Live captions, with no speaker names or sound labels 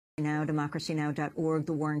Now, democracynow.org,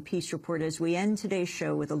 the War and Peace Report, as we end today's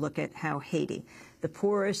show with a look at how Haiti, the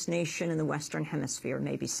poorest nation in the Western Hemisphere,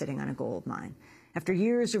 may be sitting on a gold mine. After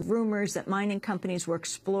years of rumors that mining companies were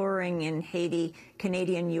exploring in Haiti,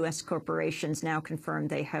 Canadian U.S. corporations now confirm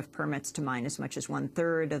they have permits to mine as much as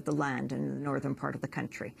 1/3 of the land in the northern part of the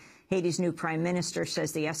country. Haiti's new prime minister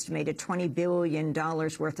says the estimated $20 billion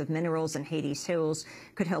worth of minerals in Haiti's hills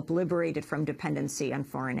could help liberate it from dependency on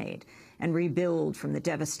foreign aid and rebuild from the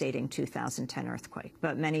devastating 2010 earthquake.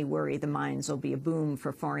 But many worry the mines will be a boom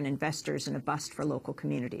for foreign investors and a bust for local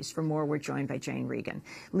communities. For more, we're joined by Jane Regan,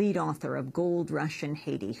 lead author of Gold Rush in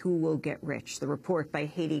Haiti, Who Will Get Rich? The report by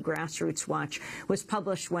Haiti Grassroots Watch was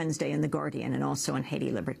published Wednesday in The Guardian and also in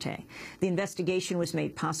Haiti Liberté. The investigation was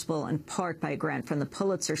made possible in part by a grant from the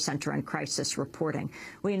Pulitzer Center on Crisis Reporting.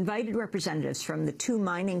 We invited representatives from the two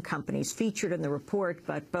mining companies featured in the report,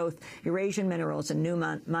 but both Eurasian Minerals and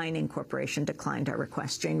Newmont Mining Corporation declined our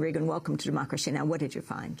request. Jane Regan, welcome to Democracy Now! What did you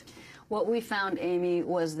find? What we found, Amy,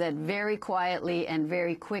 was that very quietly and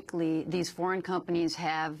very quickly, these foreign companies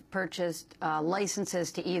have purchased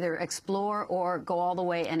licenses to either explore or go all the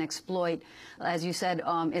way and exploit. As you said,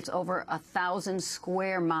 it's over 1,000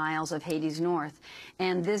 square miles of Haiti's north.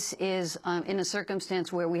 And this is in a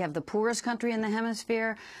circumstance where we have the poorest country in the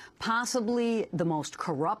hemisphere, possibly the most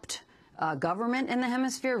corrupt government in the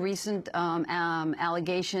hemisphere. Recent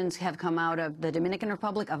allegations have come out of the Dominican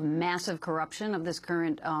Republic of massive corruption of this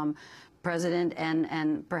current president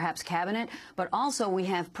and perhaps cabinet, but also we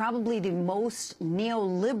have probably the most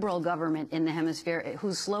neoliberal government in the hemisphere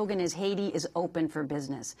whose slogan is Haiti is open for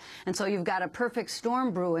business. And so you've got a perfect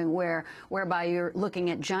storm brewing whereby you're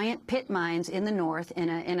looking at giant pit mines in the north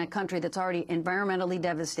in a country that's already environmentally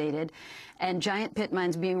devastated, and giant pit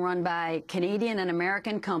mines being run by Canadian and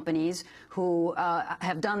American companies who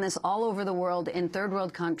have done this all over the world in third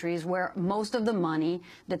world countries where most of the money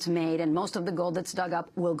that's made and most of the gold that's dug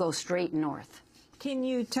up will go straight north. Can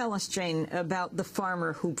you tell us, Jane, about the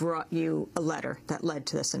farmer who brought you a letter that led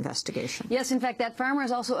to this investigation? Yes, in fact, that farmer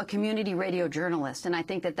is also a community radio journalist, and I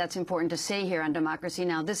think that that's important to say here on Democracy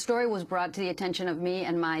Now! This story was brought to the attention of me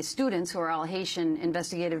and my students, who are all Haitian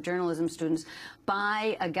investigative journalism students,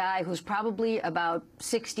 by a guy who's probably about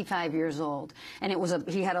 65 years old. And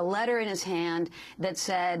he had a letter in his hand that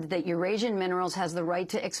said that Eurasian Minerals has the right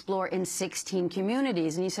to explore in 16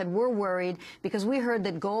 communities. And he said, we're worried because we heard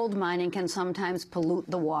that gold mining can sometimes pollute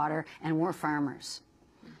the water, and we're farmers.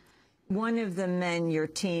 One of the men your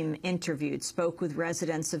team interviewed spoke with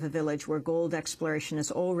residents of a village where gold exploration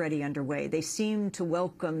is already underway. They seem to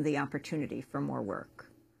welcome the opportunity for more work.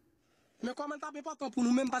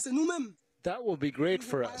 That will be great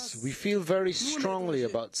for us. We feel very strongly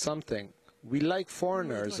about something. We like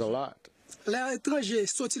foreigners a lot.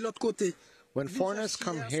 When foreigners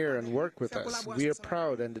come here and work with us, we are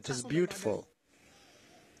proud and it is beautiful.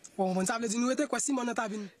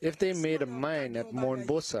 If they made a mine at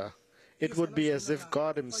Monbosa, it would be as if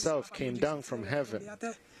God himself came down from heaven.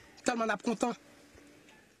 But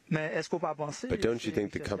don't you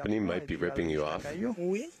think the company might be ripping you off?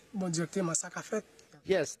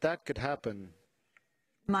 Yes, that could happen.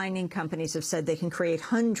 Mining companies have said they can create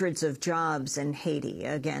hundreds of jobs in Haiti,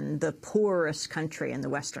 again, the poorest country in the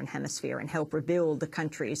Western Hemisphere, and help rebuild the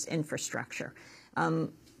country's infrastructure.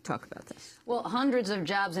 Talk about this. Well, hundreds of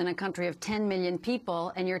jobs in a country of 10 million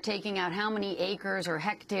people, and you're taking out how many acres or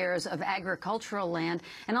hectares of agricultural land.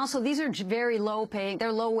 And also, these are very low-paying,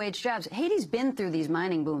 they're low-wage jobs. Haiti's been through these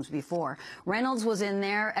mining booms before. Reynolds was in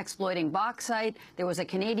there exploiting bauxite. There was a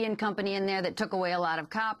Canadian company in there that took away a lot of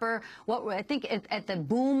copper. I think at the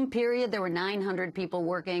boom period, there were 900 people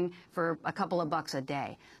working for a couple of bucks a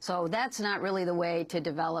day. So that's not really the way to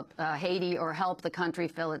develop Haiti or help the country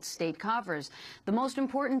fill its state coffers. The most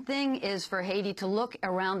important thing is for Haiti to look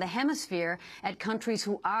around the hemisphere at countries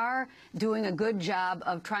who are doing a good job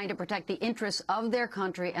of trying to protect the interests of their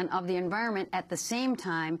country and of the environment at the same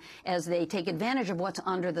time as they take advantage of what's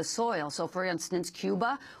under the soil. So, for instance,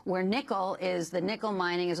 Cuba, where the nickel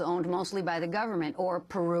mining is owned mostly by the government, or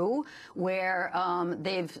Peru, where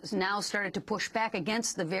they've now started to push back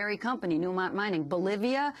against the very company, Newmont Mining.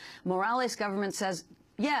 Bolivia, Morales' government says,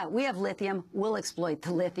 yeah, we have lithium. We'll exploit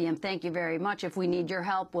the lithium. Thank you very much. If we need your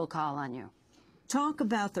help, we'll call on you. Talk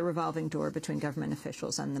about the revolving door between government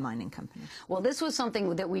officials and the mining companies. Well, this was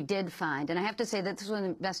something that we did find, and I have to say that this was an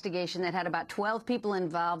investigation that had about 12 people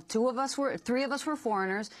involved. 3 of us were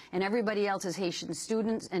foreigners, and everybody else is Haitian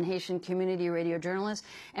students and Haitian community radio journalists.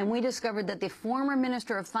 And we discovered that the former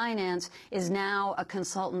Minister of Finance is now a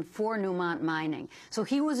consultant for Newmont Mining. So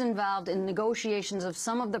he was involved in negotiations of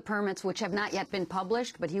some of the permits which have not yet been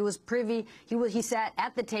published, but he was privy. He sat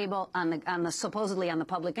at the table supposedly on the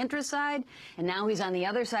public interest side, and now he's on the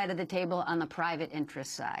other side of the table on the private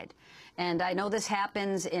interest side. And I know this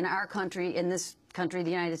happens in our country, in this country, the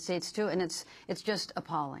United States, too, and it's just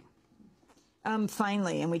appalling.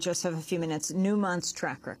 Finally, and we just have a few minutes, Newmont's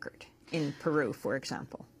track record in Peru, for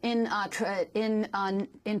example. In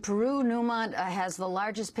Peru, Newmont has the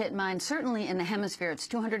largest pit mine, certainly in the hemisphere. It's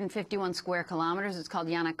 251 square kilometers. It's called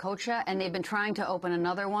Yanacocha, and they've been trying to open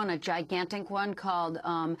another one, a gigantic one called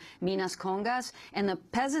Minas Congas. And the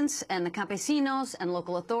peasants and the campesinos and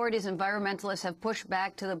local authorities, environmentalists have pushed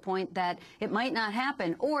back to the point that it might not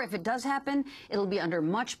happen, or if it does happen, it'll be under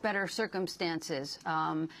much better circumstances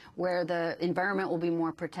where the environment will be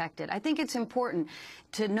more protected. I think it's important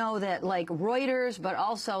to know that, like Reuters, but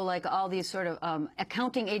also like all these sort of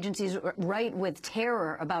accounting agencies write with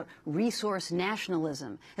terror about resource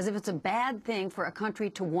nationalism, as if it's a bad thing for a country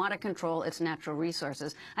to want to control its natural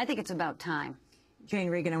resources. I think it's about time. Jane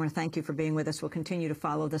Regan, I want to thank you for being with us. We'll continue to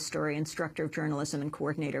follow this story. Instructor of journalism and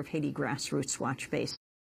coordinator of Haiti Grassroots Watch Base.